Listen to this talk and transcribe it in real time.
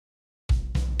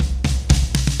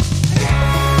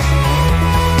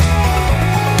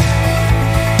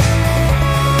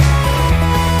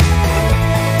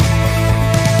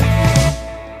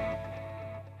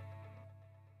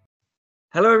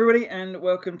Hello, everybody, and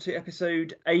welcome to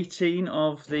episode 18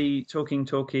 of the Talking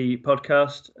Talkie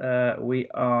podcast. We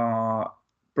are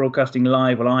broadcasting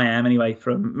live, well, I am anyway,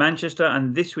 from Manchester,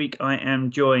 and this week I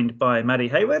am joined by Maddie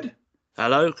Hayward.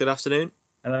 Hello, good afternoon.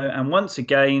 Hello, and once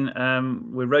again,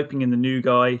 we're roping in the new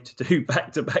guy to do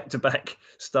back-to-back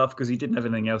stuff because he didn't have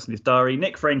anything else in his diary.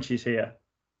 Nick French is here.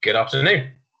 Good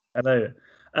afternoon. Hello.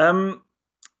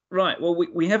 Right, well,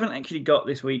 we haven't actually got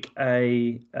this week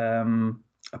a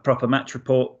proper match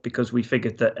report because we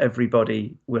figured that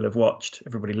everybody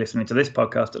listening to this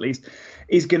podcast at least,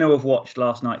 is going to have watched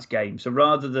last night's game. So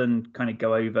rather than kind of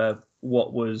go over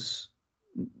what was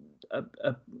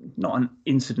not an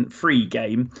incident-free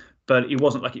game, but it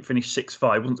wasn't like it finished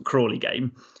 6-5, it wasn't the Crawley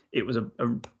game. It was a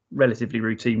relatively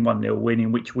routine 1-0 win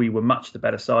in which we were much the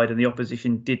better side and the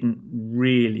opposition didn't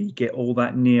really get all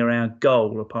that near our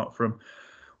goal apart from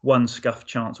one scuffed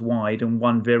chance wide and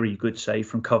one very good save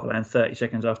from Coverland 30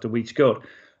 seconds after we scored.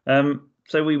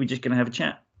 So we were just going to have a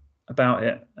chat about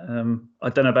it. I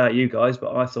don't know about you guys,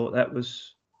 but I thought that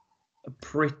was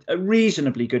a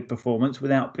reasonably good performance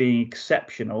without being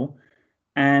exceptional.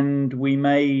 And we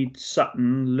made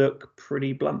Sutton look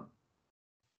pretty blunt.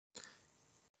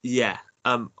 Yeah,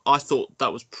 I thought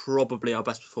that was probably our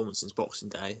best performance since Boxing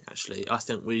Day, actually. I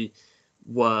think we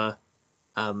were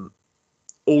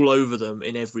all over them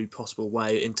in every possible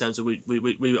way in terms of I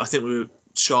think we were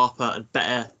sharper and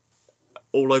better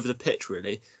all over the pitch,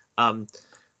 really. I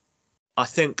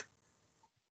think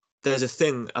there's a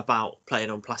thing about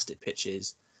playing on plastic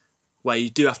pitches where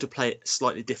you do have to play a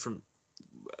slightly different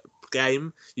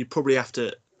game. You probably have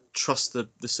to trust the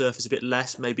surface a bit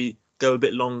less, maybe go a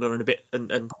bit longer and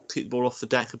keep the ball off the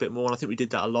deck a bit more. And I think we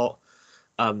did that a lot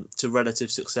to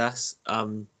relative success.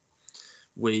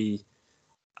 We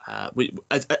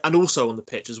and also on the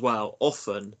pitch as well.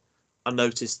 Often, I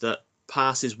noticed that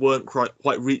passes weren't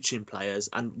quite reaching players,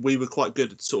 and we were quite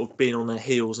good at sort of being on their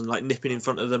heels and like nipping in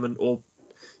front of them or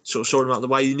sort of showing them out the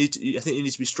way. I think you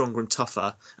need to be stronger and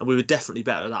tougher, and we were definitely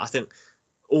better at that. I think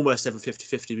almost every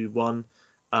 50-50 we won.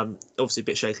 Obviously a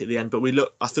bit shaky at the end, but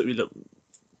I thought we looked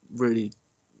really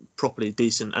properly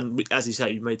decent, and as you say,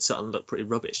 you made Sutton look pretty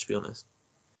rubbish, to be honest.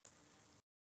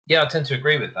 Yeah, I tend to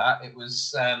agree with that. It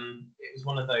was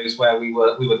one of those where we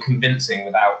were convincing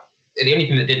without. The only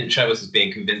thing that didn't show us as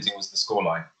being convincing was the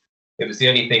scoreline. It was the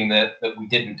only thing that we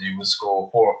didn't do was score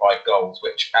 4 or 5 goals,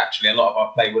 which actually a lot of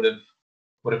our play would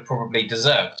have probably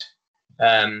deserved.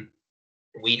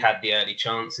 We had the early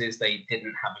chances. They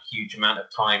didn't have a huge amount of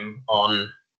time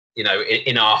on,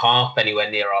 in our half, anywhere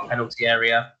near our penalty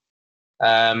area.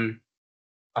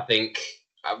 I think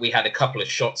we had a couple of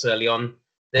shots early on.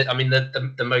 I mean,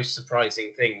 the most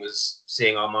surprising thing was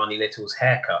seeing Armani Little's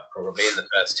haircut probably in the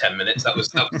first 10 minutes. That was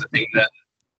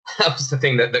the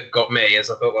thing that got me,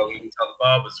 as I thought, well, you can tell the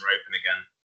barbers are open again,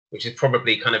 which is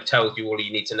probably kind of tells you all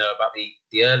you need to know about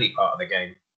the early part of the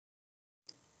game.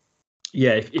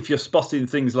 Yeah, if you're spotting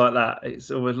things like that,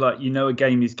 it's always like, a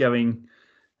game is going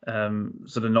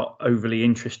sort of not overly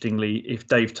interestingly if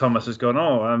Dave Thomas has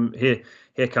gone, here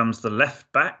comes the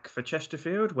left back for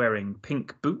Chesterfield wearing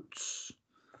pink boots.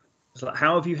 It's like,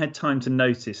 how have you had time to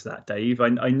notice that, Dave? I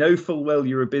know full well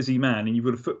you're a busy man and you've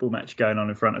got a football match going on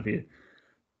in front of you.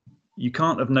 You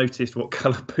can't have noticed what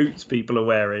colour boots people are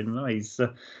wearing. No, he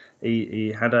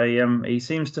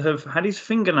seems to have had his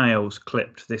fingernails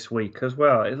clipped this week as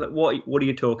well. It's like, what are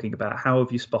you talking about? How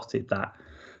have you spotted that?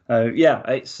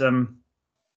 It's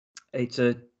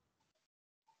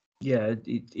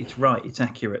right. It's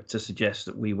accurate to suggest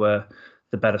that we were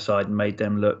the better side and made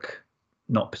them look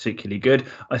not particularly good.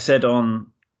 I said on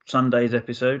Sunday's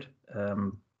episode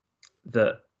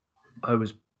that I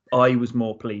was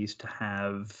more pleased to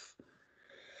have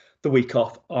the week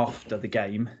off after the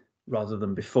game rather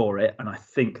than before it, and I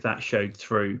think that showed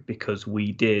through because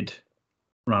we did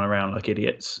run around like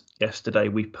idiots yesterday.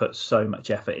 We put so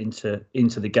much effort into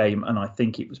the game, and I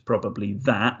think it was probably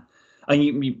that. And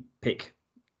you pick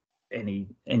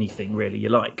anything really you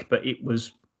like, but it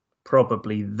was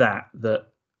probably that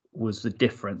was the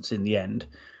difference in the end.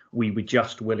 We were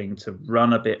just willing to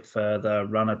run a bit further,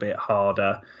 run a bit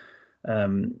harder.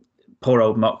 Poor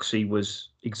old Moxie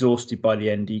was exhausted by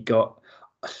the end.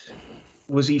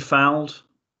 Was he fouled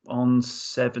on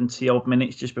 70 odd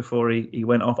minutes just before he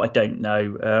went off? I don't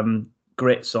know.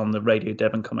 Grits on the Radio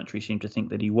Devon commentary seemed to think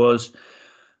that he was.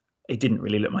 It didn't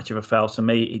really look much of a foul to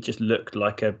me. It just looked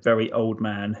like a very old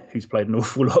man who's played an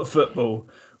awful lot of football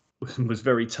was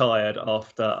very tired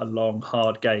after a long,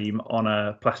 hard game on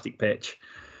a plastic pitch,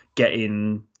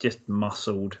 getting just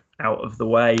muscled out of the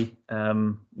way,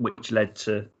 which led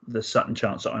to the Sutton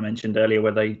chance that I mentioned earlier,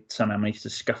 where they somehow managed to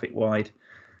scuff it wide.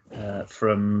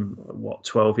 from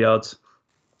 12 yards,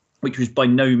 which was by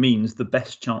no means the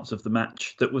best chance of the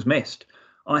match that was missed.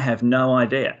 I have no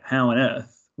idea how on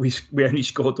earth we only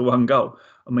scored the one goal.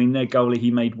 I mean, their goalie,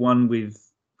 he made one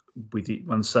with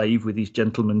one save with his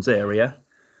gentleman's area,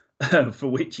 for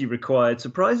which he required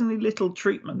surprisingly little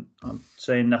treatment. I'm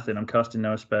saying nothing. I'm casting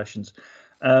no aspersions.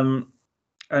 And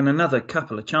another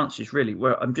couple of chances, really,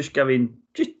 where I'm just going,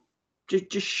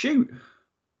 just shoot,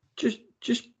 just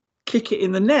kick it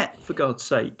in the net, for God's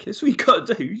sake. That's what you got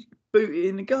to do. Boot it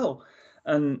in the goal.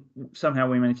 And somehow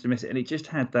we managed to miss it. And it just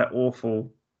had that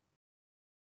awful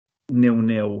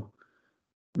 0-0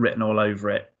 written all over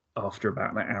it after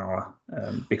about an hour,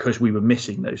 because we were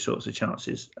missing those sorts of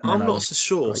chances. And I'm not so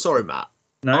sure. Like, sorry, Matt.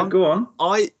 No, go on.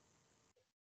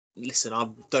 Listen, I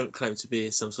don't claim to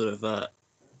be some sort of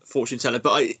fortune teller,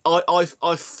 but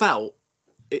I felt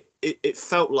it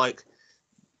felt like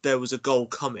there was a goal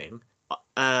coming.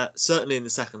 Certainly in the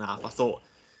second half, I thought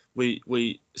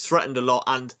we threatened a lot,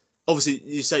 and obviously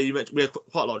you mentioned we had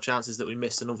quite a lot of chances that we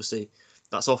missed, and obviously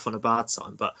that's often a bad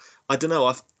sign. But I don't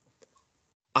know.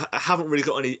 I haven't really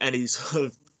got any sort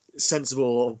of sensible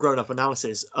or grown-up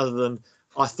analysis other than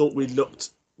I thought we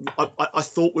looked. I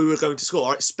thought we were going to score.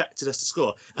 I expected us to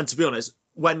score, and to be honest,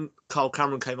 when Kyle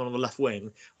Cameron came on the left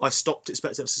wing, I stopped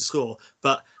expecting us to score.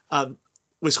 But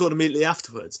we scored immediately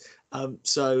afterwards.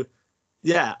 So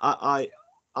yeah,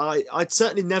 I'd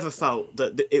certainly never felt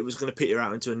that it was going to peter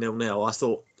out into a 0-0. I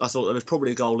thought there was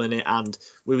probably a goal in it, and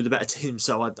we were the better team.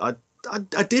 So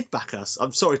I did back us.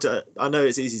 I'm sorry I know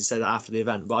it's easy to say that after the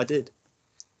event, but I did.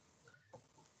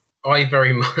 I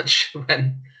very much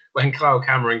when Kyle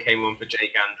Cameron came on for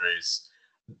Jake Andrews,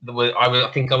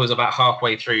 I think I was about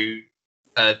halfway through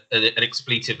an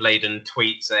expletive-laden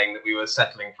tweet saying that we were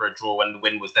settling for a draw when the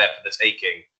win was there for the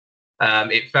taking.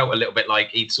 It felt a little bit like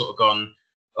he'd sort of gone,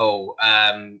 so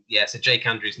Jake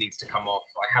Andrews needs to come off.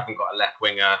 I haven't got a left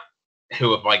winger.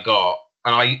 Who have I got?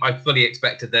 And I fully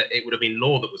expected that it would have been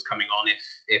Law that was coming on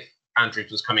if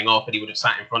Andrews was coming off, and he would have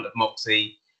sat in front of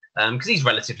Moxey, because he's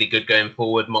relatively good going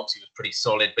forward. Moxey was pretty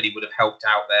solid, but he would have helped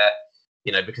out there,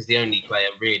 because the only player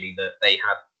really that they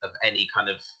had of any kind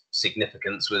of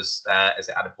significance was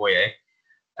Adeboye.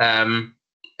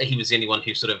 He was the only one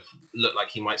who sort of looked like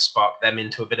he might spark them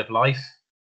into a bit of life.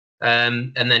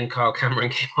 And then Kyle Cameron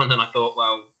came on, and I thought,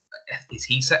 well,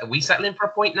 are we settling for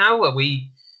a point now? Are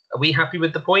we happy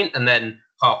with the point? And then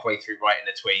halfway through writing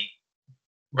the tweet,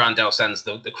 Randell sends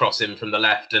the cross in from the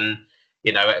left, and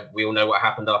we all know what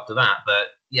happened after that. But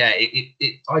yeah,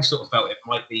 I sort of felt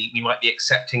we might be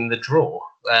accepting the draw.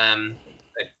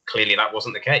 Clearly, that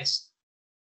wasn't the case.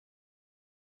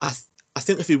 I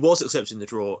think if he was accepting the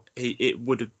draw, it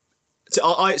would have. So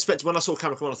I expected when I saw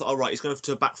Cameron come on, I thought, all right, he's going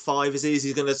to a back five. Is he?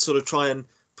 He's going to sort of try and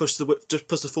push the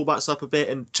fullbacks up a bit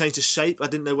and change the shape. I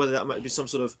didn't know whether that might be some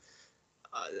sort of.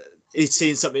 He's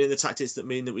seen something in the tactics that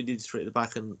mean that we need to three at the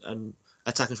back and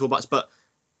attacking fullbacks, but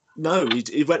no,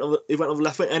 he went on the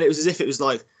left wing, and it was as if it was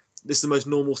like this is the most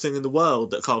normal thing in the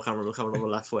world that Kyle Cameron was coming on the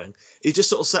left wing. He just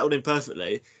sort of settled in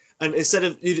perfectly, and instead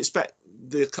of you'd expect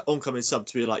the oncoming sub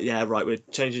to be like, yeah, right, we're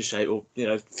changing shape, or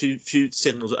few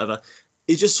signals, whatever.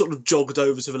 He just sort of jogged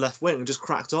over to the left wing and just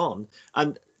cracked on,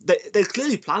 and they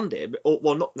clearly planned it, or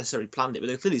well, not necessarily planned it, but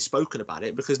they've clearly spoken about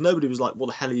it, because nobody was like, what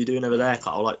the hell are you doing over there,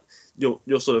 Kyle? Like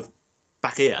you're sort of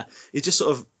back here. He just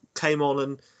sort of came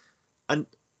on and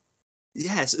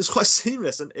yes, it's quite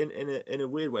seamless and in a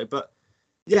weird way, but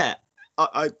yeah,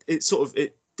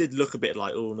 it did look a bit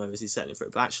like, oh no, is he settling for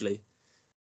it? But actually,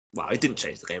 well, it didn't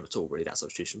change the game at all, really, that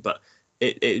substitution, but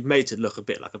it made it look a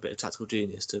bit like a bit of tactical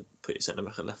genius to put your centre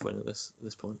back at left wing at this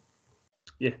point.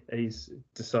 Yeah, he's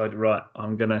decided, right,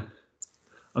 I'm gonna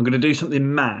do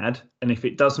something mad, and if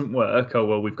it doesn't work, oh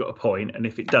well, we've got a point, and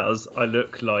if it does, I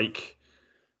look like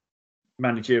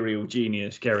managerial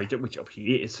genius Gary, which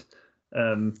he is.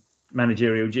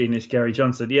 Managerial genius Gary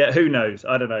Johnson. Yeah, who knows?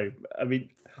 I don't know. I mean,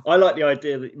 I like the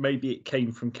idea that maybe it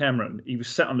came from Cameron. He was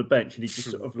sat on the bench and he just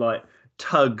sort of like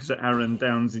tugs at Aaron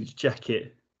Downs'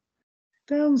 jacket.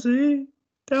 Downsy,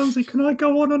 can I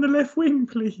go on the left wing,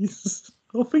 please?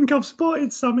 I think I've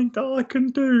spotted something that I can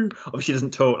do. Obviously, he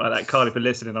doesn't talk like that. Carly, for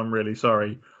listening, I'm really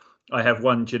sorry. I have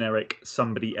one generic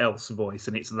somebody else voice,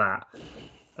 and it's that.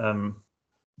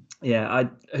 Yeah,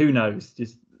 who knows?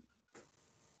 Just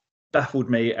baffled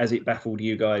me as it baffled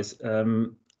you guys.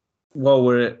 While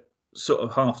we're sort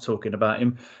of half talking about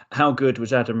him, how good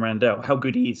was Adam Randell? How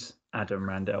good is Adam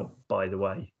Randell, by the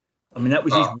way? I mean, that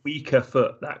was his weaker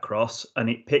foot, that cross, and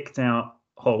it picked out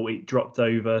Hull. It dropped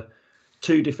over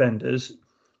two defenders,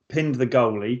 pinned the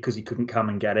goalie because he couldn't come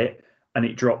and get it, and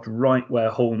it dropped right where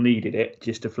Hall needed it,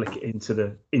 just to flick it into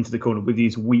the corner with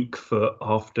his weak foot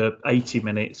after 80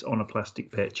 minutes on a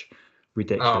plastic pitch.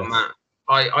 Ridiculous. Oh man,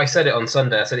 I said it on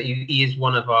Sunday. I said he is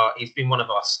he's been one of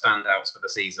our standouts for the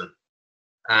season,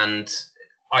 and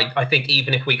I think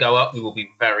even if we go up, we will be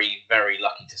very, very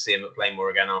lucky to see him at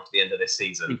Plainmoor again after the end of this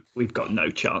season. We've got no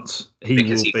chance. He'll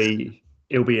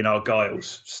be in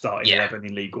Argyle's starting 11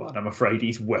 in League One. I'm afraid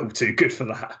he's well too good for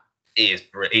that. He's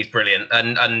brilliant,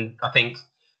 and I think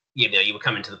you were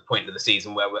coming to the point of the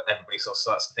season where everybody sort of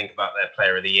starts to think about their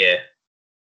Player of the Year,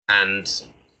 and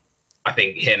I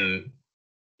think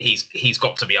he's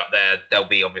got to be up there. There'll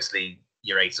be obviously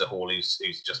your Asa Hall, who's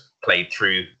just played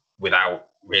through without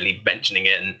really mentioning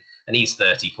it, and he's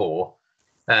 34.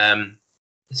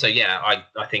 So yeah,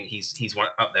 I think he's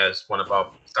up there as one of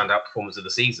our standout performers of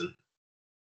the season.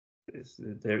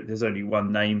 There's only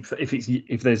one name for if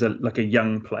there's a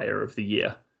young player of the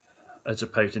year, as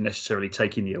opposed to necessarily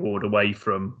taking the award away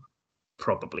from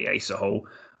probably Asa Hall.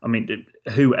 I mean,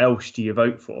 who else do you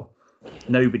vote for?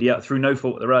 Nobody, through no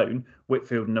fault of their own.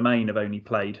 Whitfield and Nemain have only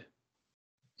played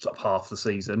sort of half the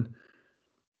season.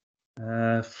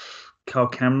 Carl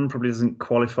Cameron probably doesn't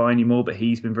qualify anymore, but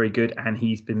he's been very good, and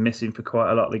he's been missing for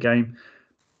quite a lot of the game.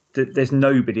 There's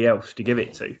nobody else to give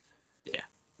it to. Yeah,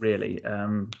 really.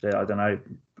 I don't know.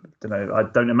 I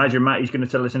don't imagine Matty's going to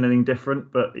tell us anything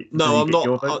different. But no, I'm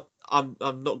not. I'm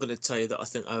not going to tell you that I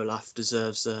think Olaf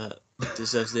deserves the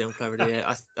Young Player of the Year.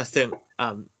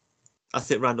 I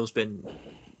think Randall's been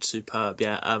superb.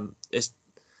 Yeah,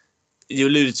 you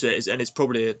alluded to it, and it's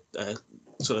probably a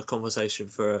sort of conversation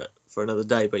for another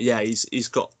day. But yeah, he's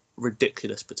got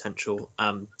ridiculous potential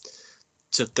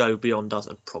to go beyond us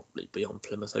and probably beyond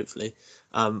Plymouth, hopefully,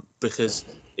 because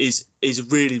he's a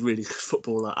really, really good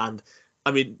footballer. And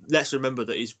I mean, let's remember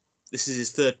that this is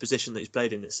his third position that he's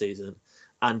played in this season,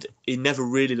 and he never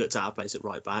really looked at our place at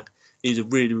right back. He's a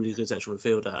really, really good central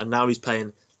midfielder, and now he's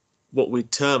playing what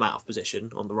we'd term out of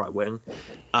position on the right wing,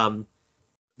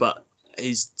 but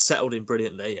he's settled in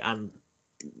brilliantly. And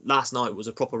last night was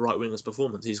a proper right winger's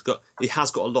performance. He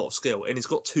has got a lot of skill, and he's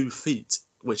got 2 feet,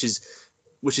 which is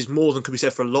more than could be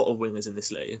said for a lot of wingers in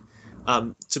this league.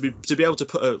 To be able to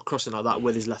put a crossing like that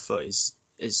with his left foot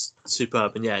is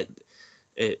superb. And yeah,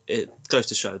 it goes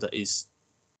to show that he's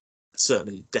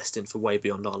certainly destined for way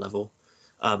beyond our level,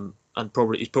 and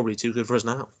he's probably too good for us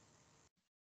now.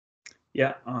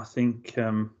 Yeah, I think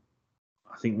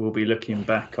we'll be looking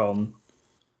back on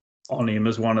him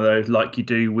as one of those, like you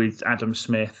do with Adam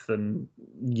Smith and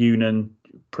Eunan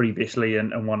previously,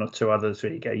 and one or two others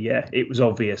where you go, yeah, it was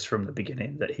obvious from the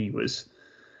beginning that he was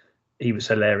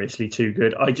hilariously too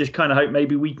good. I just kind of hope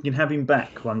maybe we can have him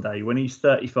back one day when he's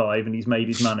 35 and he's made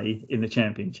his money in the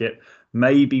Championship.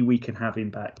 Maybe we can have him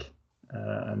back,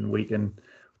 and we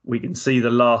can see the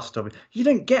last of it. You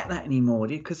don't get that anymore,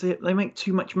 do you? Because they make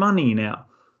too much money now.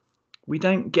 We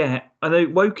don't get. I know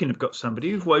Woking have got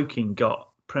somebody. Who's Woking got?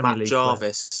 Premier League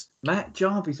Jarvis. Matt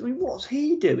Jarvis. I mean, what's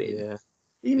he doing? Yeah.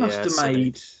 He must have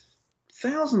made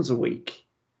thousands a week.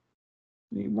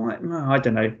 He might. I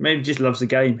don't know. Maybe he just loves the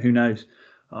game. Who knows?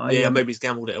 Maybe he's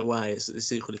gambled it away.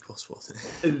 It's equally possible.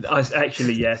 I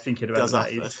actually, thinking about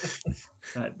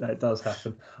that does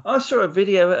happen. I saw a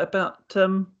video about.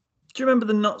 Do you remember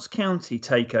the Notts County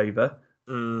takeover?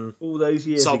 All those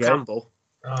years ago. Campbell.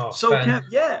 Sol Campbell.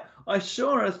 Yeah, I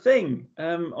saw a thing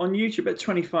on YouTube at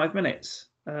 25 minutes.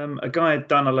 A guy had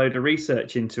done a load of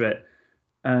research into it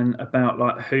and about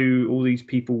like who all these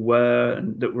people were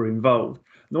and that were involved.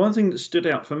 And the one thing that stood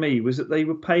out for me was that they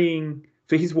were paying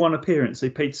for his one appearance. They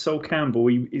paid Sol Campbell.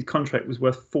 His contract was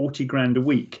worth 40 grand a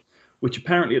week, which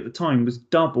apparently at the time was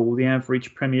double the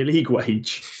average Premier League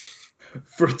wage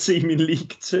for a team in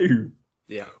League Two.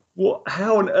 Yeah.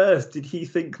 How on earth did he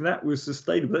think that was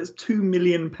sustainable? That's £2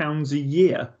 million a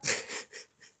year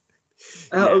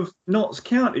out of Notts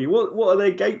County. What are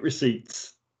their gate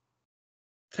receipts?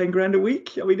 10 grand a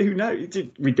week? I mean, who knows? It's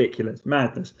ridiculous,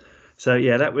 madness. So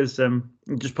yeah, that was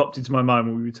just popped into my mind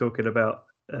when we were talking about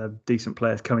decent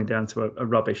players coming down to a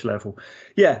rubbish level.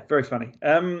 Yeah, very funny.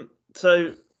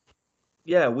 So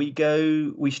yeah,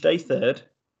 we stay third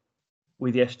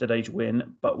with yesterday's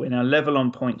win, but we're now level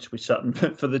on points with Sutton.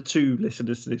 For the 2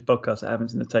 listeners to this podcast that haven't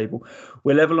seen the table,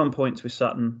 we're level on points with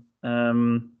Sutton.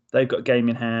 They've got a game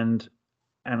in hand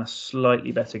and a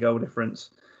slightly better goal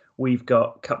difference. We've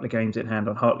got a couple of games in hand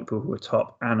on Hartlepool, who are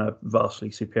top, and a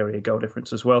vastly superior goal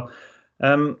difference as well.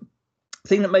 Thing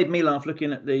that made me laugh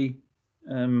looking at the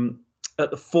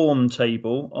form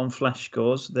table on Flash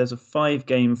Scores, there's a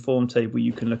 5-game form table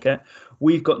you can look at.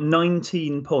 We've got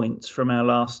 19 points from our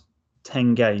last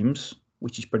 10 games,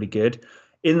 which is pretty good.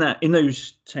 in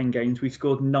those 10 games, we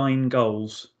scored 9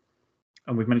 goals,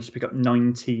 and we've managed to pick up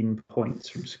 19 points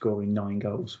from scoring 9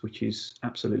 goals, which is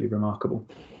absolutely remarkable.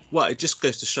 Well, it just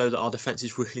goes to show that our defence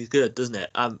is really good, doesn't it?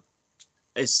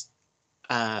 It's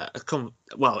it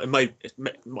might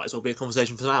as well be a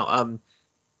conversation for now.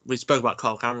 We spoke about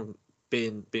Carl Cameron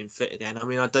being fit again. I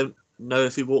mean, I don't know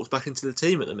if he walks back into the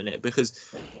team at the minute,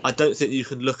 because I don't think you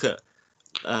can look at.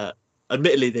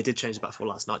 Admittedly, they did change the back four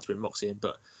last night to bring Moxie in,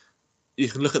 but you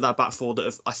can look at that back four that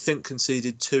have, I think,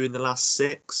 conceded 2 in the last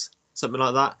 6, something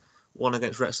like that. One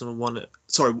against Wrexham and one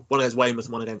against Weymouth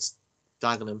and one against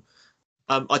Dagenham.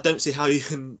 I don't see how you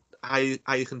can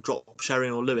drop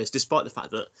Sheringham or Lewis, despite the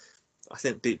fact that I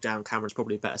think deep down Cameron's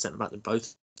probably a better centre back than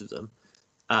both of them.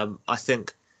 I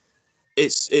think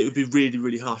it would be really,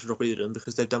 really harsh to drop either of them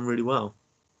because they've done really well.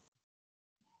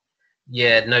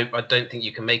 Yeah, no, I don't think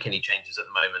you can make any changes at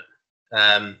the moment.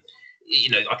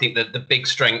 I think that the big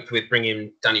strength with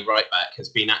bringing Danny Wright back has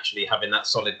been actually having that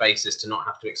solid basis to not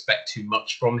have to expect too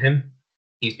much from him.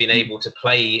 He's been able to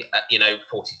play,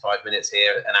 45 minutes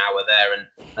here, an hour there,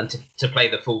 and to play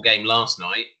the full game last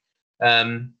night.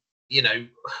 We're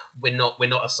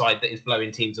not a side that is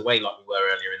blowing teams away like we were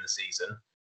earlier in the season.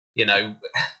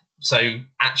 So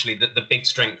actually, the big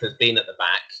strength has been at the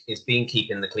back. It's been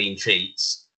keeping the clean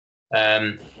sheets.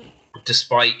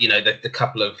 Despite the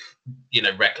couple of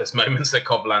reckless moments that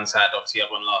Coblan's had. Obviously, he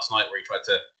had one last night where he tried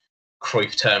to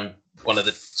Cruyff turn one of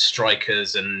the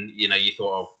strikers, and you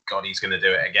thought, oh god, he's going to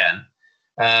do it again.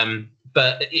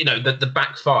 But the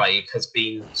back five has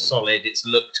been solid. It's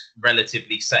looked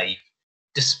relatively safe,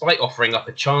 despite offering up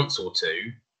a chance or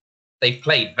two. They've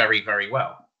played very, very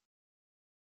well.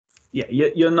 Yeah,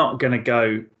 you're not going to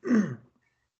go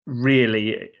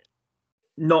really.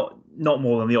 Not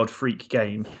more than the odd freak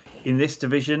game. In this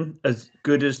division, as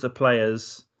good as the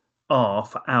players are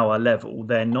for our level,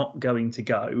 they're not going to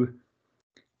go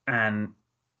and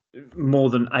more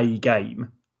than a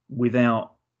game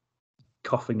without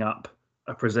coughing up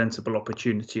a presentable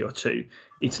opportunity or two.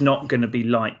 It's not going to be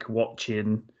like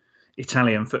watching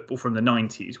Italian football from the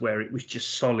 90s where it was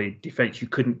just solid defence. You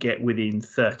couldn't get within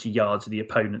 30 yards of the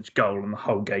opponent's goal and the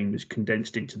whole game was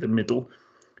condensed into the middle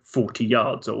 40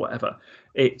 yards or whatever.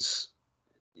 It's,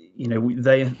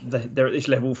 they're at this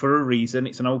level for a reason.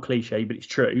 It's an old cliche, but it's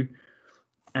true.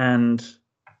 And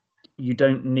you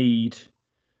don't need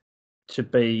to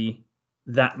be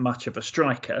that much of a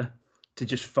striker to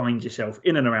just find yourself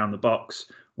in and around the box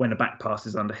when a back pass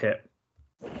is under hit,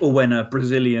 or when a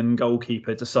Brazilian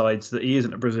goalkeeper decides that he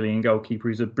isn't a Brazilian goalkeeper,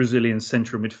 he's a Brazilian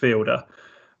central midfielder,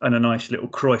 and a nice little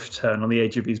Cruyff turn on the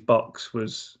edge of his box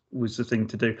was the thing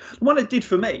to do. The one it did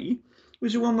for me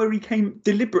was the one where he came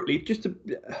deliberately, just a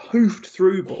hoofed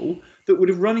through ball that would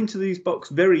have run into his box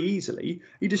very easily.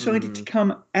 He decided to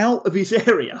come out of his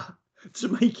area to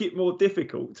make it more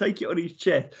difficult, take it on his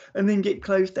chest, and then get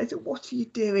close. They said, "What are you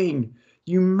doing,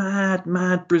 you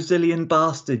mad Brazilian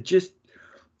bastard? Just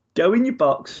go in your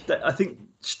box." I think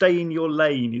stay in your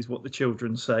lane is what the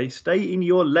children say. Stay in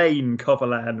your lane,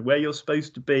 Coverland, where you're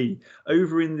supposed to be,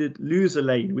 over in the loser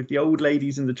lane with the old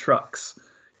ladies in the trucks.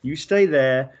 You stay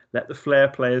there, let the flair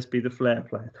players be the flair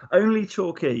players. Only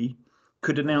Torquay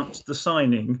could announce the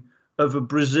signing of a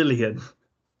Brazilian,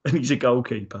 and he's a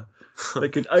goalkeeper. They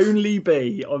could only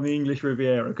be on the English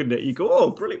Riviera, couldn't it? You go,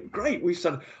 oh, brilliant, great. We've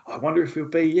said, I wonder if he'll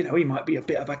be, he might be a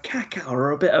bit of a Kaká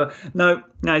or a bit of... No,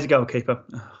 he's a goalkeeper.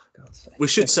 Oh, God's sake. We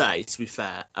should say, to be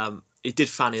fair, he did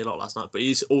fanny a lot last night, but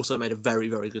he's also made a very,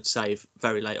 very good save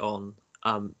very late on,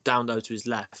 down low to his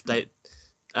left.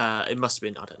 It must have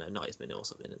been, I don't know, 90th minute or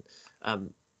something.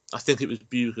 And I think it was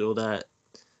Bugle, their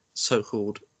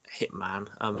so-called hitman,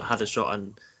 had a shot,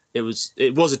 and it was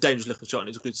a dangerous looking shot, and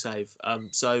it was a good save.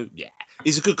 So yeah,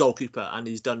 he's a good goalkeeper, and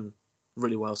he's done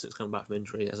really well since coming back from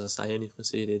injury. As I say, only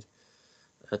conceded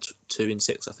 2 in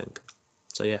 6, I think.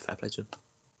 So yeah, fair play to him.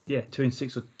 Yeah, 2 in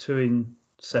 6 or 2 in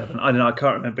 7. I don't know. I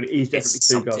can't remember. But he's definitely it's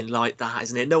 2 goals. Something like that,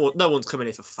 isn't it? No one's coming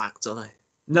here for facts, are they?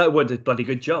 No, it was a bloody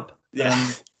good job.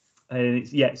 Yeah. And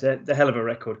it's a hell of a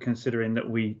record considering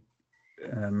that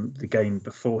the game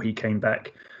before he came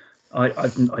back, I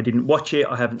didn't watch it.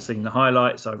 I haven't seen the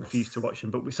highlights. I refused to watch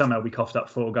them. But we coughed up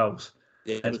 4 goals.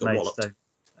 Yeah, it was walloped.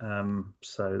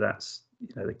 So that's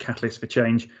the catalyst for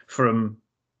change from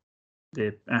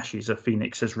the ashes of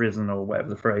Phoenix has risen, or whatever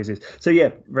the phrase is. So yeah,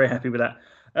 very happy with that.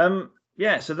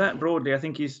 So that broadly I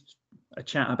think is a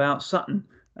chat about Sutton,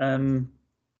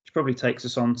 which probably takes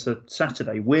us on to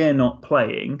Saturday. We're not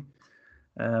playing.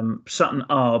 Sutton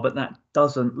are, but that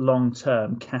doesn't long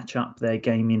term catch up their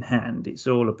game in hand. It's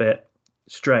all a bit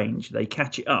strange. They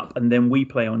catch it up, and then we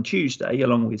play on Tuesday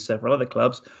along with several other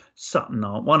clubs. Sutton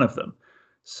aren't one of them.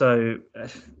 So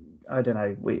I don't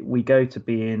know. We go to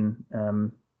being a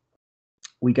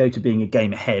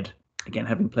game ahead again,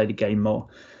 having played a game more.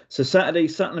 So Saturday,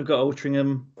 Sutton have got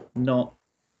Altrincham. Not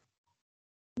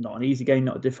an easy game,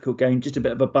 not a difficult game. Just a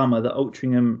bit of a bummer that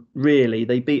Altrincham really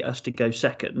they beat us to go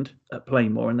second at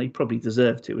Plainmoor, and they probably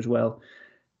deserve to as well.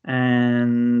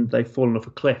 And they've fallen off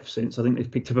a cliff since. I think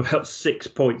they've picked up about 6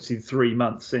 points in 3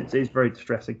 months since. It's very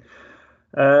distressing.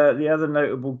 The other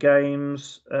notable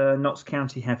games, Notts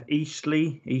County have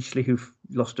Eastleigh, who've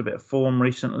lost a bit of form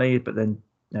recently, but then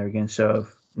there again, so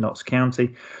have Notts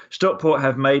County. Stockport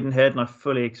have Maidenhead, and I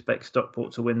fully expect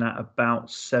Stockport to win that about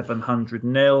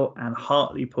 700-0. And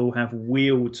Hartlepool have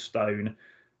Wealdstone,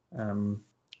 and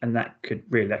that could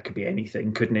be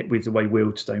anything, couldn't it? With the way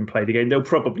Wealdstone played the game, they'll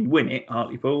probably win it,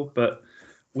 Hartlepool, but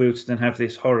Wealdstone have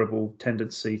this horrible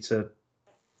tendency to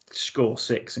score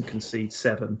 6 and concede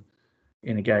 7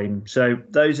 in a game. So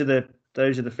those are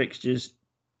the fixtures.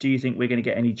 Do you think we're going to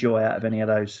get any joy out of any of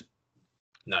those?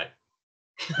 No.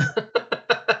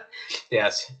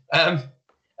 Yes.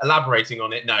 Elaborating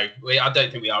on it, no. I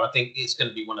don't think we are. I think it's going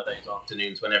to be one of those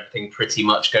afternoons when everything pretty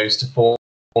much goes to form,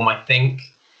 I think.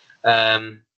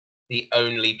 The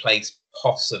only place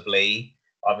possibly,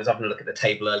 I was having a look at the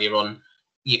table earlier on,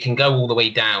 you can go all the way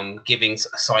down, giving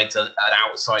sides an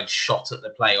outside shot at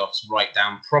the playoffs, right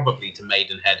down probably to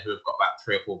Maidenhead, who have got about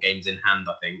 3 or 4 games in hand,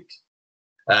 I think.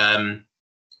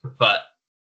 But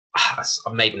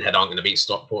Maidenhead aren't going to beat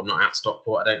Stockport, not at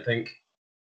Stockport, I don't think.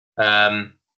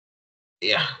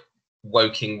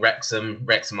 Woking, Wrexham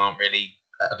aren't really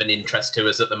of an interest to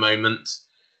us at the moment.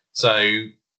 So,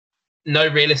 no,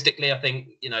 realistically, I think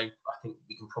we can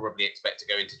probably expect to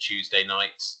go into Tuesday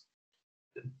night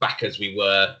back as we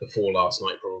were before last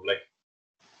night, probably.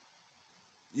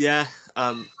 Yeah,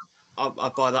 I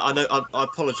buy that. I know. I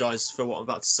apologise for what I'm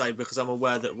about to say because I'm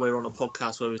aware that we're on a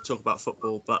podcast where we talk about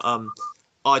football, but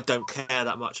I don't care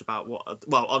that much about what.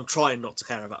 Well, I'm trying not to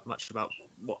care much about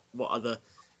what other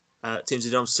teams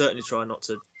do. I'm certainly trying not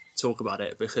to talk about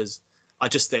it because I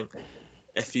just think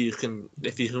if we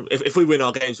win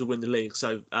our games, we'll win the league.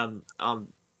 So I know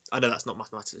that's not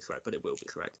mathematically correct, but it will be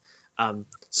correct.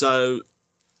 So.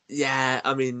 Yeah,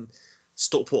 I mean,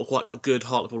 Stockport are quite good,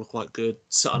 Hartlepool are quite good,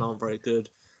 Sutton aren't very good.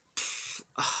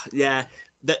 Yeah,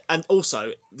 and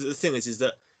also the thing is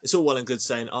that it's all well and good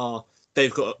saying,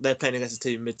 they're playing against a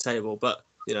team mid-table, but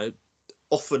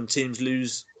often teams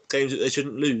lose games that they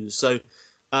shouldn't lose. So,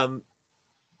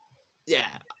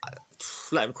 yeah,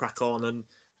 let them crack on,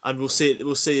 and we'll see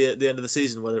at the end of the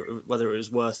season whether it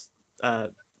was worth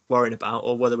worrying about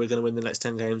or whether we're going to win the next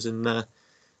 10 games and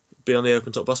be on the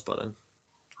open top bus by then.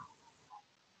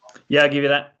 Yeah, I'll give you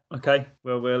that. Okay.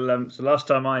 Well, so last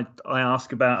time I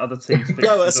asked about other teams.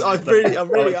 No, I'm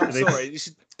really sorry. You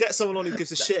should get someone on who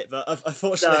gives a shit, but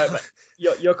unfortunately, no, but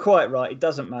you're quite right. It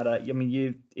doesn't matter. I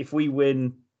mean, if we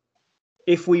win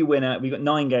out, we've got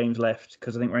 9 games left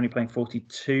because I think we're only playing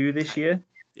 42 this year.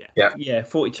 Yeah.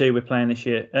 42 we're playing this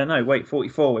year. No, wait,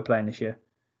 44 we're playing this year.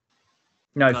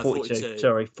 No, 42.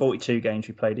 Sorry, 42 games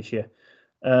we played this year.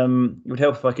 It would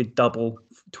help if I could double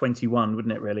 21,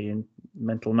 wouldn't it, really, in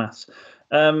mental maths?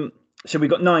 So we've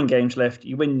got 9 games left.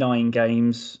 You win 9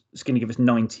 games, it's going to give us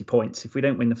 90 points. If we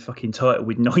don't win the fucking title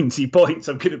with 90 points,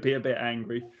 I'm going to be a bit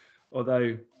angry.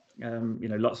 Although,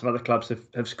 lots of other clubs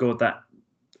have scored that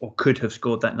or could have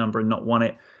scored that number and not won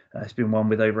it. It's been won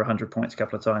with over 100 points a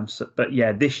couple of times. So, but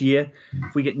yeah, this year,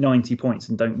 if we get 90 points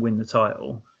and don't win the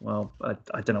title, well, I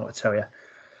don't know what to tell you.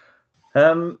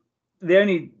 The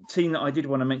only team that I did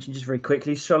want to mention just very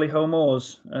quickly is Solihull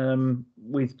Moors.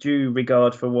 With due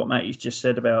regard for what Matty's just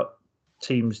said about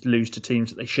teams lose to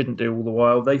teams that they shouldn't do all the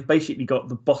while, they've basically got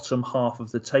the bottom half of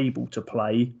the table to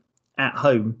play at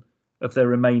home of their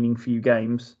remaining few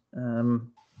games.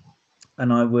 And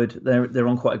they're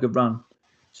on quite a good run.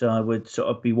 So I would sort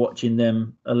of be watching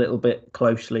them a little bit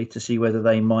closely to see whether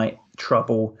they might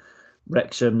trouble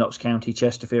Wrexham, Notts County,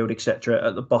 Chesterfield, etc.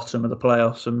 at the bottom of the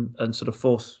playoffs and sort of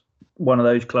force one of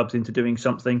those clubs into doing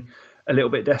something a little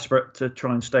bit desperate to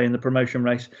try and stay in the promotion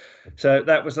race. So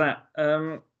that was that.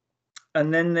 And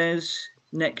then there's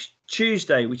next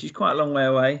Tuesday, which is quite a long way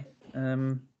away,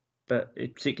 but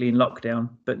particularly in lockdown.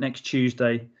 But next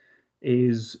Tuesday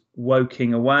is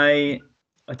Woking away.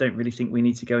 I don't really think we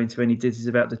need to go into any details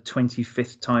about the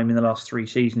 25th time in the last 3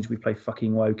 seasons we play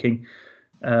fucking Woking.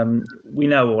 We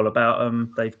know all about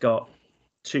them. They've got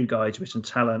 2 guys with some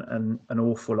talent and an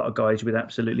awful lot of guys with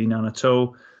absolutely none at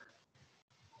all.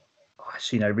 I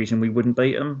see no reason we wouldn't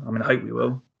beat them. I mean, I hope we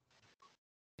will.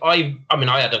 I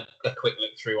had a quick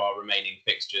look through our remaining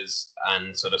fixtures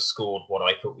and sort of scored what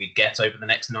I thought we'd get over the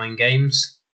next 9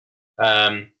 games.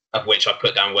 of which I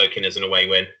put down Woking as an away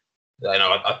win.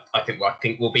 I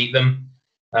think we'll beat them.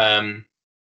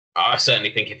 I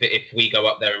certainly think if we go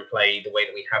up there and play the way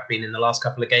that we have been in the last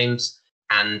couple of games,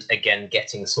 and again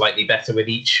getting slightly better with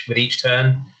each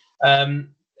turn,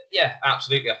 yeah,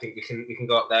 absolutely. I think we can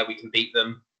go up there. We can beat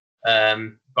them.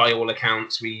 By all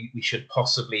accounts, we should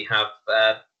possibly have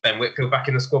Ben Whitfield back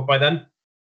in the squad by then.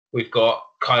 We've got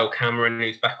Kyle Cameron,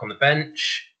 who's back on the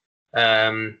bench.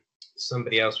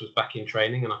 Somebody else was back in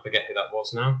training, and I forget who that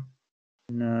was now.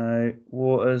 No,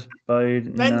 Waters,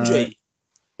 Bode, Benji.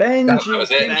 No. Benji, That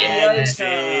was it. Yes.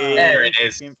 There it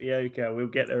is. Kimpioka. We'll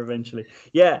get there eventually.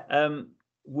 Yeah,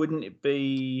 wouldn't it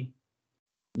be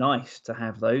nice to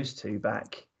have those two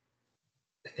back?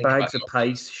 Bags of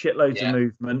pace, shitloads of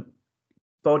movement,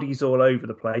 bodies all over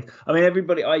the place. I mean,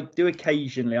 everybody, I do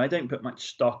occasionally, I don't put much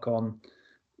stock on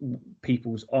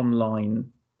people's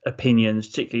online opinions,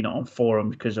 particularly not on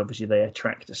forums, because obviously they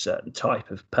attract a certain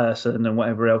type of person and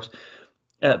whatever else.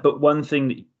 But one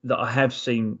thing that I have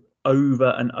seen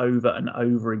over and over and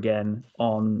over again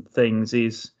on things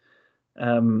is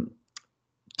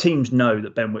teams know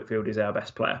that Ben Whitfield is our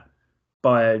best player.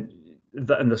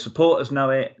 And the supporters know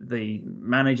it, the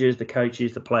managers, the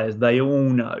coaches, the players, they all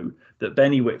know that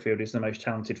Benny Whitfield is the most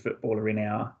talented footballer in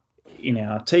our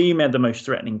team and the most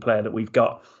threatening player that we've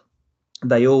got.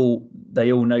 They all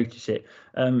notice it.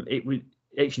 It was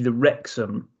actually the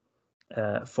Wrexham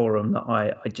forum that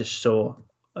I just saw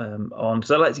on.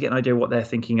 So I'd like to get an idea of what they're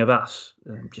thinking of us,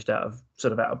 just out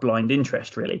of blind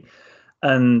interest, really.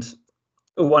 And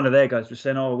one of their guys was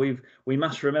saying, we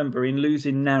must remember in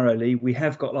losing narrowly, we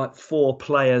have got like 4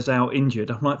 players out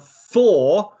injured. I'm like,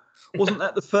 4? Wasn't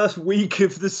that the first week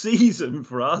of the season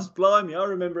for us? Blimey, I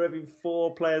remember having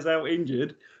 4 players out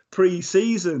injured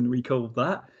pre-season, we called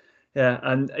that. Yeah,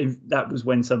 and that was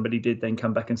when somebody did then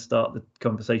come back and start the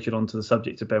conversation onto the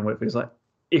subject of Ben Whitfield. It's like,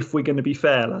 if we're going to be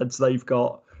fair, lads, they've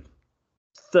got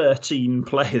 13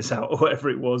 players out, or whatever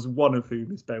it was, one of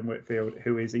whom is Ben Whitfield,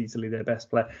 who is easily their best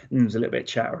player. And there's a little bit of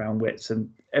chat around Wits, and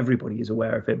everybody is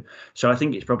aware of him. So I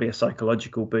think it's probably a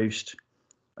psychological boost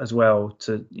as well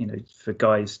to, for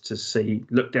guys to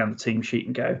look down the team sheet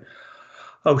and go,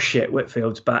 oh shit,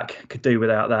 Whitfield's back, could do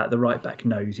without that. The right back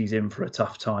knows he's in for a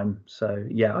tough time. So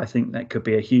yeah, I think that could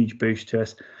be a huge boost to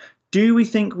us. Do we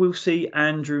think we'll see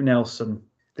Andrew Nelson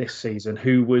this season,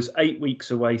 who was 8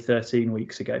 weeks away 13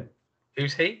 weeks ago?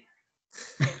 Who's he?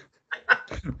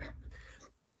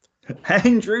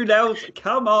 Andrew Nelson.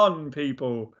 Come on,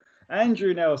 people.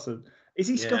 Andrew Nelson. Is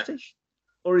he Scottish?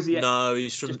 Or is he? No,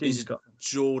 he's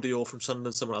Geordie or from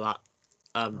Sunderland, something like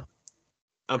that.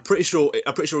 I'm pretty sure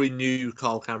he knew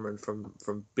Carl Cameron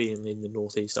from being in the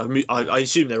Northeast. I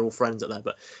assume they're all friends up there,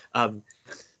 but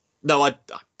no,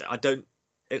 I don't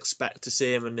expect to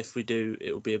see him, and if we do,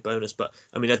 it will be a bonus. But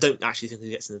I mean, I don't actually think he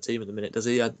gets in the team at the minute, does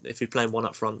he? If he's playing one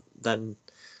up front, then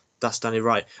that's Danny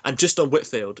Wright. And just on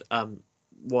Whitfield,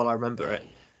 while I remember it,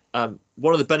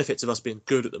 one of the benefits of us being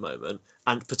good at the moment,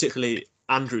 and particularly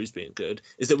Andrews being good,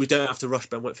 is that we don't have to rush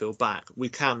Ben Whitfield back. We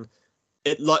can,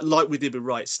 like we did with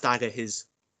Wright, stagger his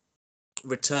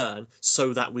return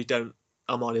so that we don't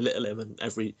Armani Little him, and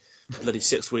every bloody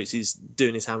 6 weeks he's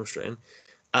doing his hamstring.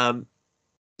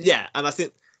 Yeah, and I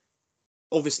think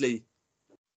obviously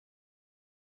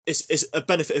it's a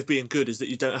benefit of being good is that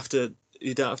you don't have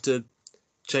to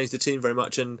change the team very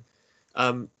much, and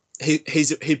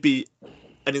he'd be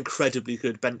an incredibly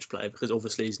good bench player because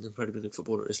obviously he's an incredibly good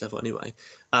footballer at this level anyway.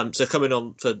 So coming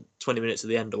on for 20 minutes at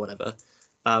the end or whatever,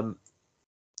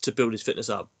 to build his fitness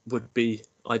up would be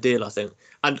ideal, I think.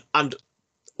 And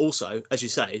also, as you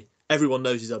say, everyone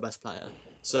knows he's our best player.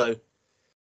 So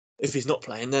if he's not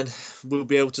playing, then we'll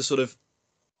be able to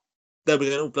they'll be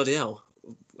going, oh bloody hell,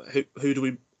 who do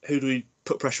we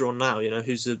put pressure on now?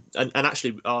 And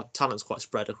actually our talent's quite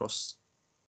spread across.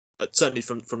 Certainly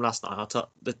from last night,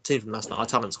 the team from last night, our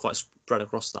talent's quite spread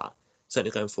across that.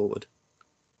 Certainly going forward.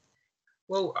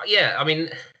 Well, yeah, I mean,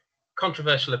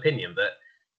 controversial opinion, but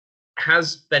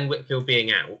has Ben Whitfield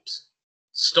being out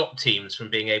stopped teams from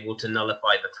being able to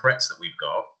nullify the threats that we've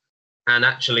got? And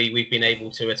actually, we've been able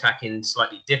to attack in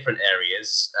slightly different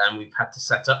areas, and we've had to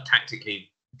set up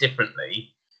tactically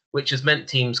differently, which has meant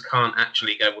teams can't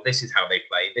actually go, well, this is how they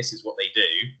play, this is what they do.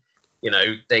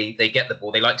 They get the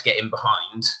ball, they like to get in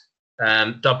behind,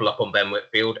 double up on Ben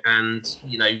Whitfield, and,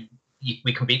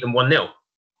 we can beat them 1-0.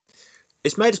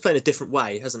 It's made us play in a different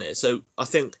way, hasn't it? So I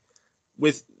think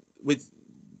with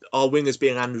our wingers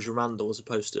being Andrews and Randall as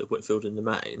opposed to Whitfield in the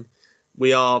main,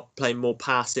 we are playing more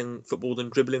passing football than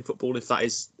dribbling football, if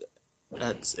that's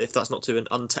not too an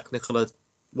untechnical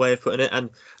way of putting it. And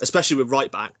especially with right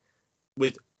back,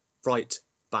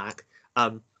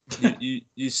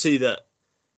 you see that.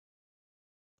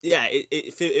 Yeah,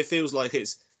 it feels like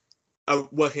it's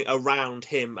working around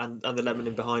him and the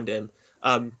Lebanon behind him,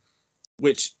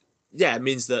 which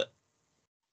means that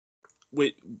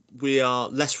we are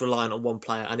less reliant on one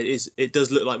player, and it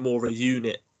does look like more of a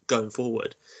unit going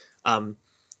forward. And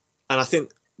I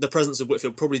think the presence of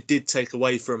Whitfield probably did take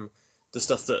away from the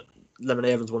stuff that Lemon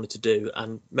Evans wanted to do,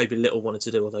 and maybe Little wanted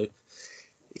to do, although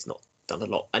he's not done a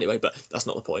lot anyway. But that's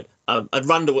not the point. And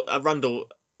Randall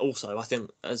also, I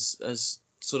think, has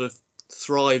sort of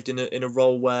thrived in a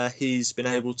role where he's been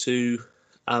able to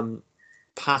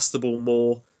pass the ball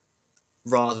more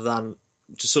rather than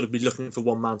just sort of be looking for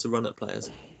one man to run at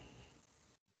players.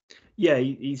 Yeah,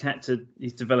 he's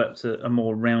developed a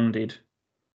more rounded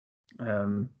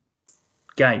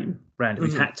game.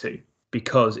 He's had to,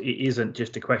 because it isn't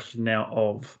just a question now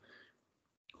of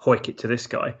hoik it to this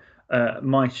guy.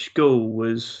 My school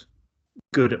was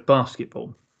good at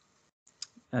basketball.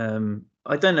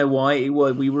 I don't know why. It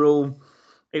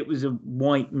was a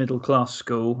white middle class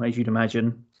school, as you'd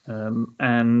imagine,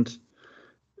 and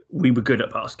we were good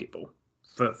at basketball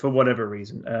for whatever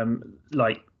reason,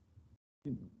 like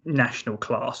national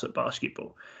class at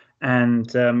basketball.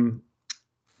 And a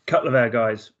couple of our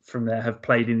guys from there have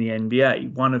played in the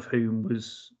NBA, one of whom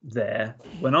was there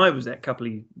when I was there, a couple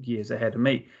of years ahead of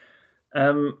me.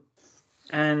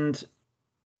 And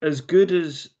as good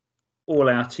as all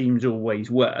our teams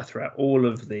always were throughout all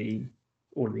of the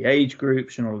age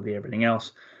groups and all of the everything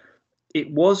else, it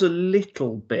was a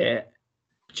little bit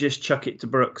just chuck it to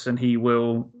Brooks and he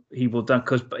will done,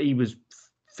 because he was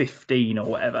 15 or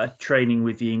whatever, training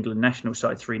with the England national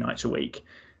side 3 nights a week,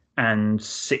 and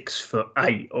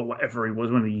 6'8" or whatever he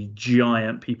was, one of these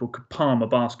giant people, could palm a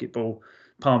basketball,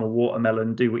 palm a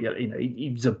watermelon, do what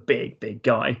he's a big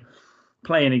guy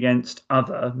playing against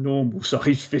other normal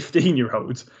sized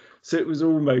 15-year-olds. So it was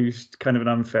almost kind of an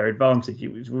unfair advantage.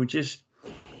 It was, we'll just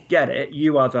get it. I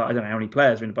don't know how many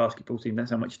players are in a basketball team.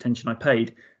 That's how much attention I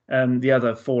paid. The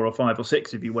other 4 or 5 or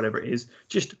 6 of you, whatever it is,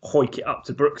 just hoik it up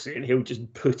to Brooksy and he'll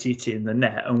just put it in the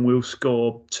net and we'll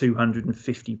score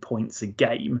 250 points a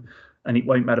game. And it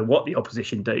won't matter what the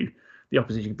opposition do. The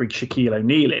opposition can bring Shaquille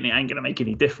O'Neal in. It ain't going to make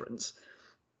any difference.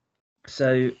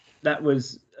 So that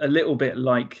was a little bit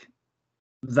like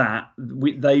that.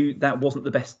 That wasn't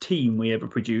the best team we ever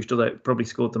produced, although it probably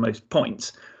scored the most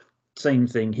points. Same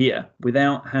thing here.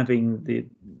 Without having the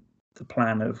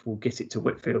plan of we'll get it to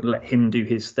Whitfield, let him do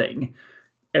his thing,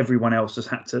 everyone else has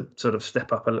had to sort of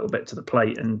step up a little bit to the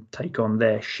plate and take on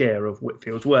their share of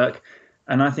Whitfield's work.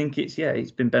 And I think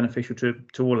it's been beneficial to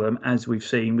all of them, as we've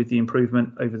seen with the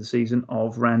improvement over the season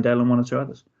of Randell and 1 or 2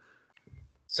 others.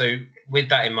 So with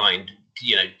that in mind,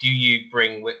 do you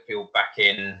bring Whitfield back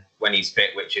in when he's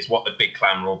fit, which is what the big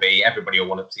clamour will be? Everybody will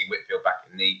want to see Whitfield back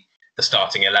in the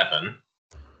starting 11.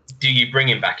 Do you bring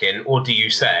him back in, or do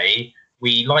you say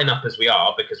we line up as we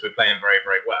are because we're playing very,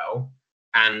 very well,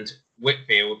 and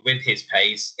Whitfield, with his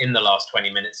pace in the last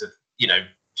 20 minutes of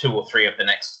 2 or 3 of the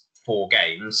next 4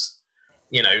 games,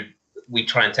 we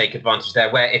try and take advantage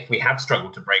there, where if we have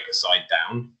struggled to break a side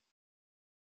down,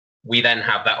 we then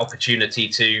have that opportunity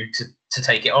to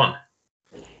take it on.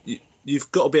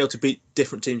 You've got to be able to beat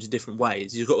different teams in different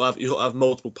ways. You've got to have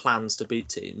multiple plans to beat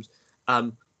teams.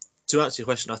 To answer your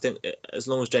question, I think as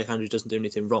long as Jake Andrews doesn't do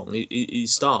anything wrong, he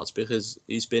starts, because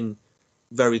he's been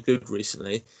very good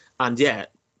recently. And you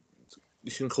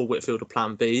can call Whitfield a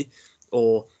plan B,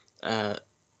 or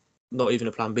not even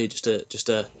a plan B, just a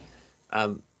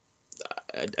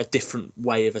different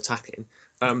way of attacking.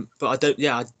 But I don't.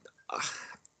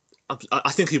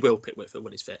 I think he will pick Whitfield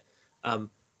when he's fit.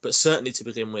 But certainly to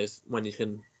begin with, when you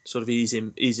can sort of ease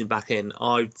him back in,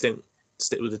 I think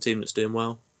stick with the team that's doing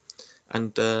well,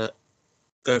 and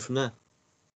go from there.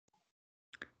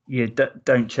 Yeah,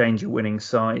 don't change your winning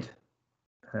side.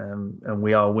 And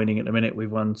we are winning at the minute.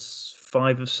 We've won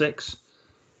 5 of 6,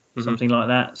 something like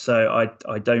that. So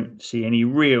I don't see any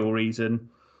real reason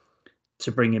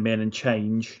to bring him in and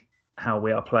change how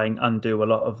we are playing, undo a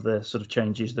lot of the sort of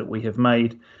changes that we have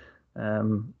made.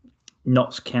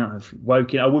 Notts County,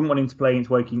 Woking. I wouldn't want him to play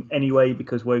against Woking anyway,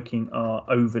 because Woking are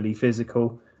overly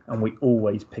physical and we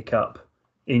always pick up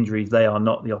injuries. They are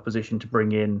not the opposition to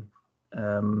bring in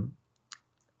a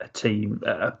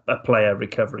player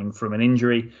recovering from an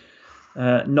injury.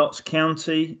 Notts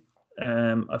County,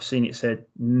 I've seen it said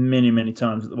many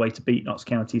times that the way to beat Notts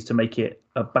County is to make it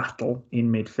a battle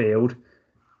in midfield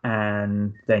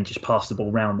and then just pass the ball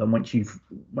around them. Once you've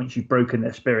broken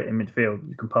their spirit in midfield,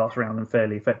 you can pass around them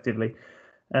fairly effectively,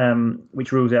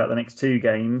 which rules out the next 2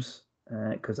 games,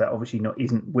 because that obviously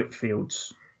isn't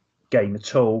Whitfield's game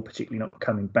at all, particularly not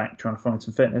coming back, trying to find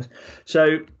some fitness.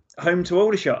 So home to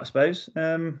Aldershot, I suppose.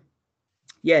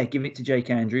 Yeah, give it to Jake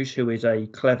Andrews, who is a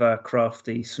clever,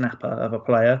 crafty snapper of a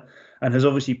player, and has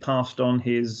obviously passed on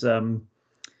his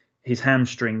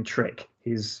hamstring trick,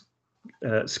 his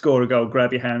score a goal,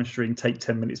 grab your hamstring, take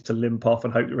 10 minutes to limp off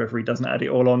and hope the referee doesn't add it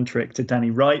all on trick to Danny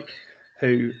Wright,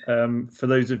 who, for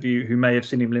those of you who may have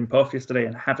seen him limp off yesterday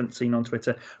and haven't seen on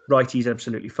Twitter, Wrighty's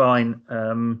absolutely fine.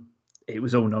 It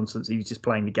was all nonsense. He was just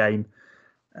playing the game,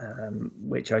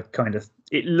 which I kind of...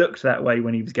 It looked that way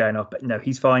when he was going off, but no,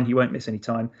 he's fine. He won't miss any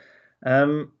time.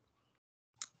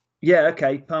 Yeah,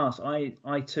 okay, pass.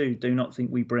 I too do not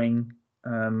think we bring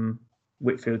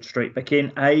Whitfield straight back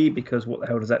in. Because what the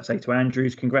hell does that say to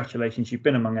Andrews? Congratulations, you've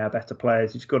been among our better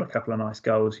players. You've scored a couple of nice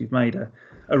goals. You've made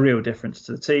a real difference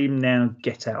to the team. Now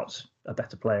get out. A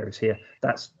better player is here.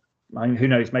 Who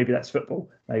knows? Maybe that's football.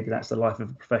 Maybe that's the life of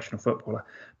a professional footballer.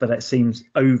 But that seems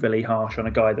overly harsh on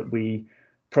a guy that we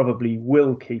probably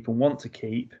will keep and want to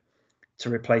keep, to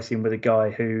replace him with a guy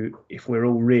who, if we're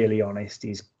all really honest,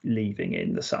 is leaving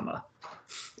in the summer.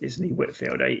 Isn't he,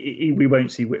 Whitfield? We won't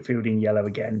see Whitfield in yellow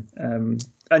again.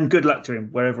 And good luck to him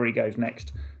wherever he goes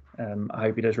next. I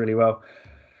hope he does really well.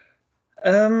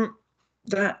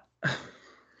 That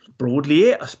broadly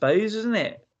it, I suppose, isn't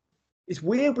it? It's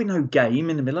weird with no game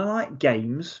in the middle. I like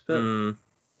games, but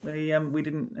we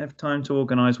didn't have time to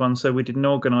organise one, so we didn't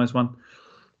organise one.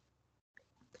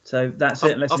 So that's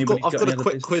it. I've got a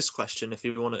quick quiz question. If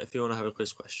you want to have a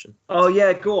quiz question. Oh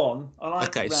yeah, go on. I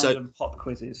like random pop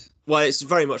quizzes. Well, it's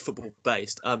very much football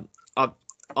based. I'll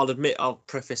admit, I'll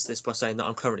preface this by saying that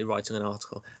I'm currently writing an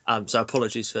article. So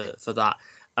apologies for that.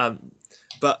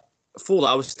 But for that,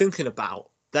 I was thinking about,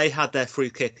 they had their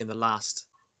free kick in the last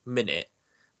minute,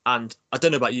 and I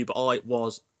don't know about you, but I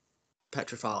was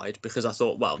petrified because I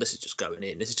thought, well, this is just going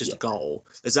in. This is just a goal.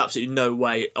 There's absolutely no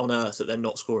way on earth that they're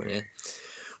not scoring here.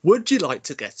 Would you like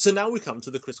to guess? So now we come to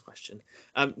the quiz question.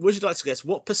 Would you like to guess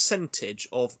what percentage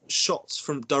of shots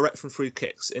direct from free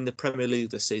kicks in the Premier League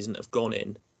this season have gone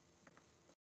in?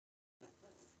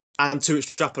 And to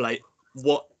extrapolate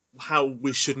how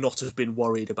we should not have been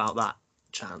worried about that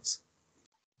chance.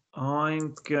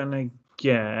 I'm gonna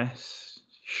guess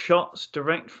shots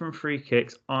direct from free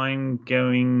kicks. I'm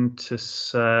going to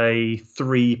say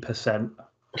 3%.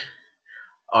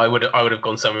 I would have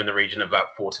gone somewhere in the region of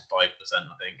about 4 to 5%, I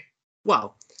think.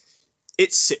 Wow,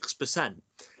 it's 6%,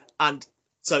 and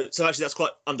so actually that's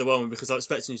quite underwhelming, because I was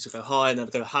expecting you to go high and then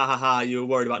go ha, you were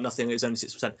worried about nothing. It's only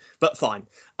 6%, but fine.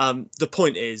 The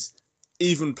point is,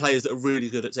 even players that are really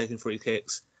good at taking free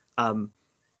kicks,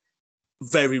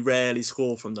 very rarely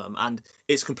score from them, and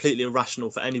it's completely irrational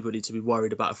for anybody to be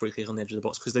worried about a free kick on the edge of the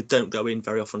box, because they don't go in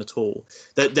very often at all.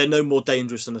 They're no more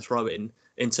dangerous than a throw-in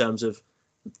in terms of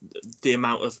the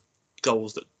amount of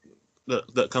goals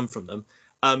that come from them.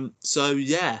 So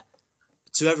yeah,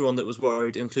 to everyone that was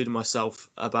worried, including myself,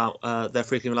 about their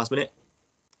free kick in the last minute,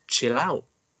 chill out,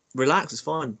 relax, it's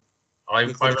fine.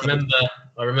 I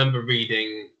remember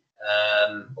reading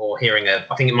or hearing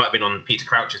I think it might have been on Peter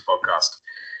Crouch's podcast.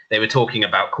 They were talking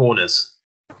about corners,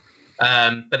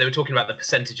 but they were talking about the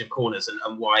percentage of corners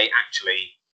and why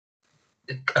actually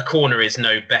a corner is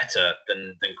no better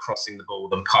than crossing the ball,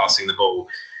 than passing the ball.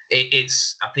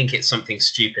 I think it's something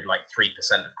stupid like 3%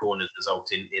 of corners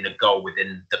result in a goal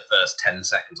within the first 10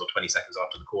 seconds or 20 seconds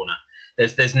after the corner.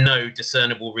 There's no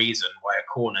discernible reason why a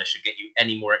corner should get you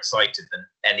any more excited than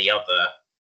any other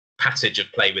passage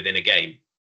of play within a game.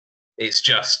 It's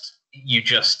just, you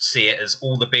just see it as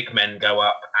all the big men go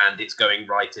up and it's going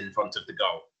right in front of the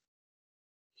goal.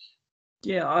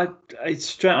 Yeah,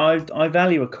 I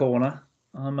value a corner.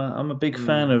 I'm a big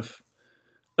fan of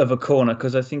a corner,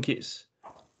 because I think it's...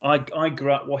 I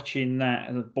grew up watching that.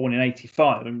 I was born in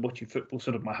 '85 and watching football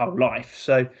sort of my whole life.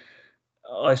 So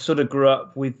I sort of grew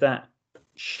up with that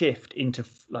shift into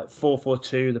like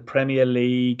 4-4-2, the Premier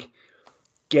League,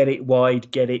 get it wide,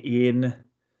 get it in.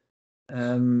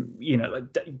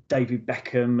 Like David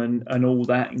Beckham and all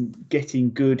that, and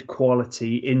getting good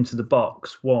quality into the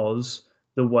box was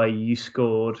the way you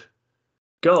scored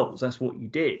goals. That's what you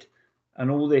did. And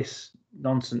all this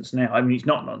nonsense now, I mean, it's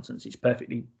not nonsense, it's a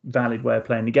perfectly valid way of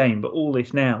playing the game, but all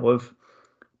this now of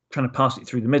trying to pass it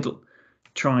through the middle,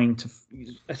 trying to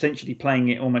essentially playing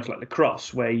it almost like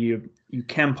lacrosse, where you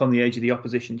camp on the edge of the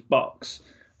opposition's box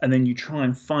and then you try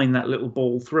and find that little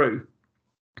ball through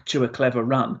to a clever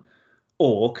run.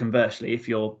 Or conversely, if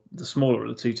you're the smaller of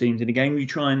the two teams in a game, you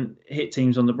try and hit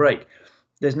teams on the break.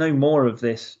 There's no more of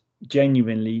this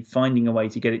genuinely finding a way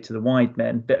to get it to the wide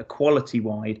men, bit of quality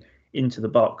wide into the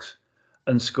box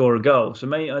and score a goal. So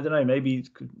maybe, I don't know, maybe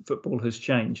football has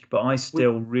changed, but I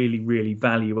still really, really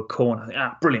value a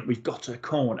corner. Brilliant, we've got a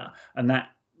corner. And that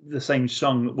the same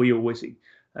song that we always sing.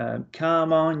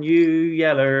 Come on, you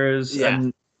yellers,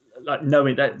 and like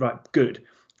knowing that, right, good.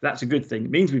 That's a good thing.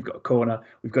 It means we've got a corner.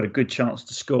 We've got a good chance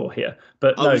to score here.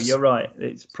 But you're right.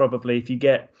 It's probably, if you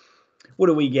get, what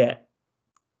do we get?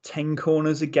 10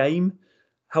 corners a game.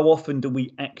 How often do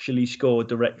we actually score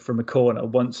direct from a corner?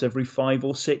 Once every 5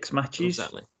 or 6 matches.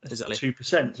 Exactly.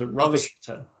 2%. So rubbish.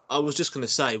 I was just going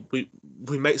to say,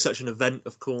 we make such an event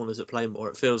of corners at Playmore.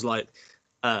 It feels like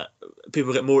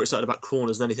people get more excited about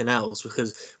corners than anything else,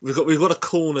 because we've got a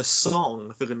corner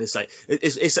song, for goodness sake.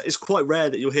 It's quite rare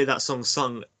that you'll hear that song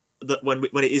sung that when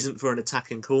it isn't for an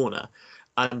attacking corner,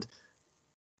 and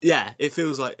yeah, it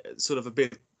feels like sort of a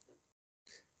big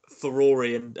furore,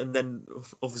 and then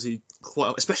obviously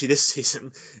quite, especially this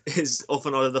season, is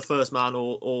often either the first man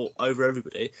or over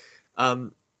everybody,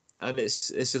 and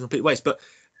it's a complete waste. But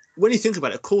when you think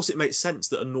about it, of course, it makes sense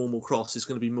that a normal cross is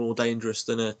going to be more dangerous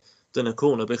than a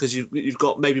corner, because you've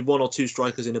got maybe 1 or 2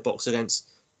 strikers in a box against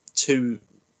 2,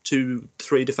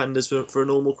 3 defenders for a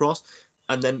normal cross,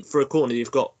 and then for a corner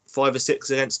you've got 5 or 6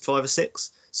 against 5 or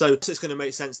 6. So it's going to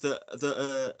make sense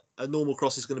that a normal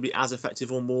cross is going to be as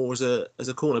effective or more as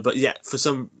a corner. But yet, for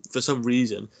some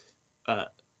reason,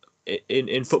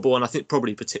 in football, and I think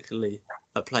probably particularly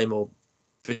at Playmore,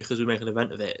 because we make an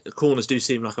event of it, the corners do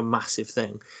seem like a massive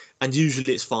thing, and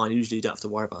usually it's fine. Usually you don't have to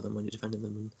worry about them when you're defending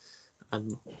them,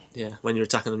 and yeah, when you're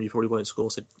attacking them, you probably won't score.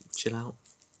 So chill out.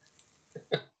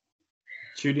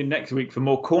 Tune in next week for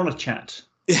more corner chat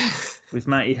with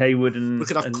Matty Haywood and we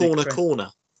could have corner.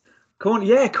 Corner,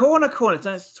 yeah, corner.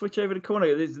 Let's switch over to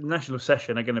corner. The National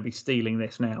Session are going to be stealing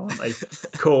this now, aren't they?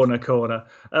 corner.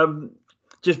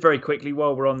 Just very quickly,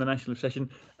 while we're on the National Session,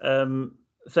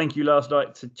 thank you last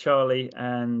night to Charlie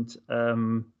and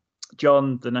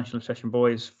John, the National Session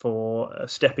boys, for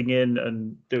stepping in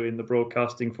and doing the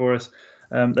broadcasting for us.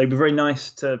 They were very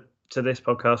nice to this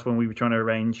podcast when we were trying to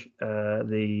arrange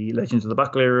the Legends of the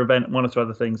Buckle Era event. 1 or 2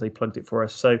 other things, they plugged it for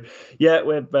us. So yeah,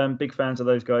 we're big fans of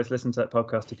those guys. Listen to that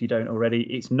podcast if you don't already.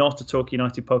 It's not a Talk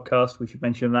United podcast, we should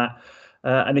mention that.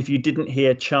 And if you didn't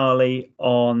hear Charlie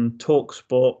on Talk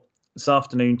Sport this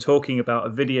afternoon talking about a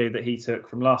video that he took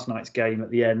from last night's game at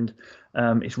the end,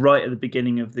 it's right at the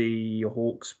beginning of the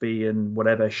Hawksby and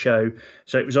whatever show.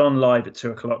 So it was on live at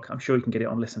 2:00. I'm sure you can get it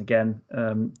on Listen Again.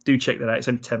 Do check that out. It's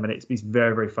only 10 minutes. But it's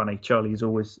very, very funny. Charlie is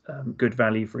always good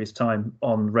value for his time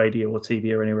on radio or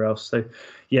TV or anywhere else. So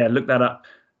yeah, look that up.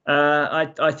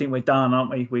 I think we're done,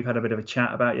 aren't we? We've had a bit of a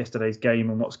chat about yesterday's game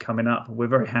and what's coming up. We're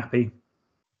very happy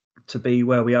to be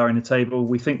where we are in the table.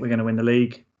 We think we're going to win the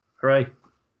league. Hooray.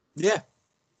 Yeah,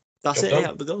 that's it.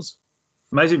 Yeah, the goals.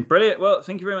 Amazing. Brilliant. Well,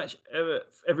 thank you very much,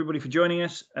 everybody, for joining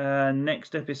us.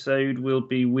 Next episode will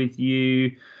be with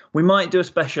you. We might do a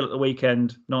special at the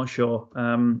weekend. Not sure.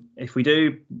 If we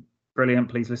do, brilliant.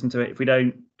 Please listen to it. If we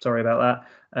don't, sorry about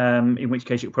that. In which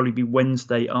case, it'll probably be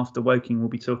Wednesday after Woking. We'll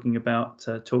be talking about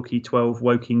Torquay 12,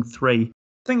 Woking 3.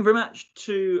 Thank you very much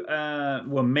to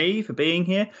me for being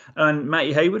here, and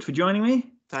Matty Haywood for joining me.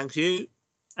 Thank you.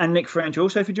 And Nick French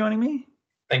also for joining me.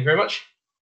 Thank you very much.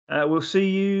 We'll see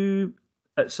you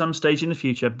at some stage in the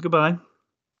future. Goodbye.